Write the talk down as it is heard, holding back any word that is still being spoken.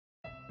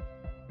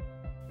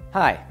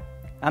Hi,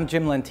 I'm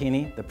Jim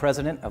Lentini, the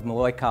president of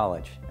Molloy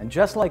College, and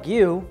just like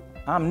you,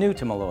 I'm new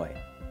to Molloy.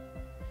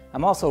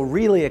 I'm also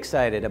really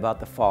excited about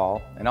the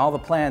fall and all the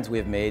plans we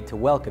have made to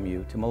welcome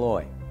you to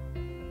Molloy.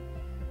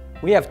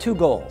 We have two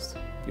goals,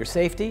 your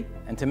safety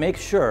and to make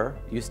sure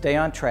you stay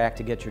on track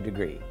to get your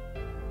degree.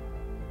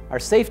 Our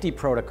safety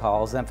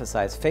protocols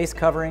emphasize face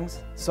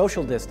coverings,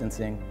 social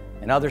distancing,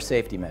 and other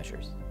safety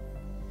measures.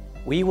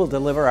 We will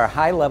deliver our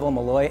high-level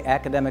Molloy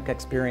academic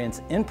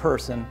experience in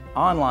person,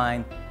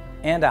 online,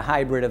 and a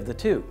hybrid of the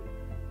two.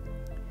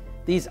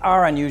 These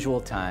are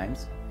unusual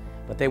times,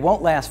 but they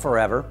won't last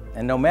forever,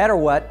 and no matter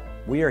what,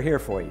 we are here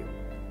for you.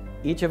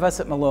 Each of us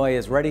at Molloy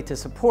is ready to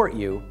support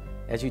you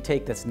as you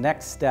take this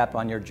next step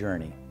on your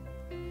journey.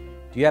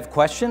 Do you have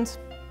questions?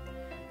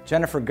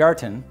 Jennifer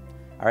Garton,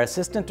 our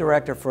Assistant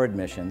Director for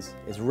Admissions,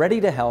 is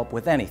ready to help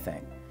with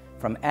anything,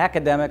 from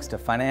academics to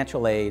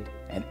financial aid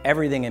and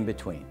everything in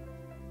between.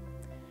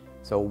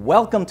 So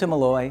welcome to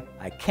Molloy.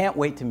 I can't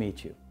wait to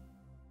meet you.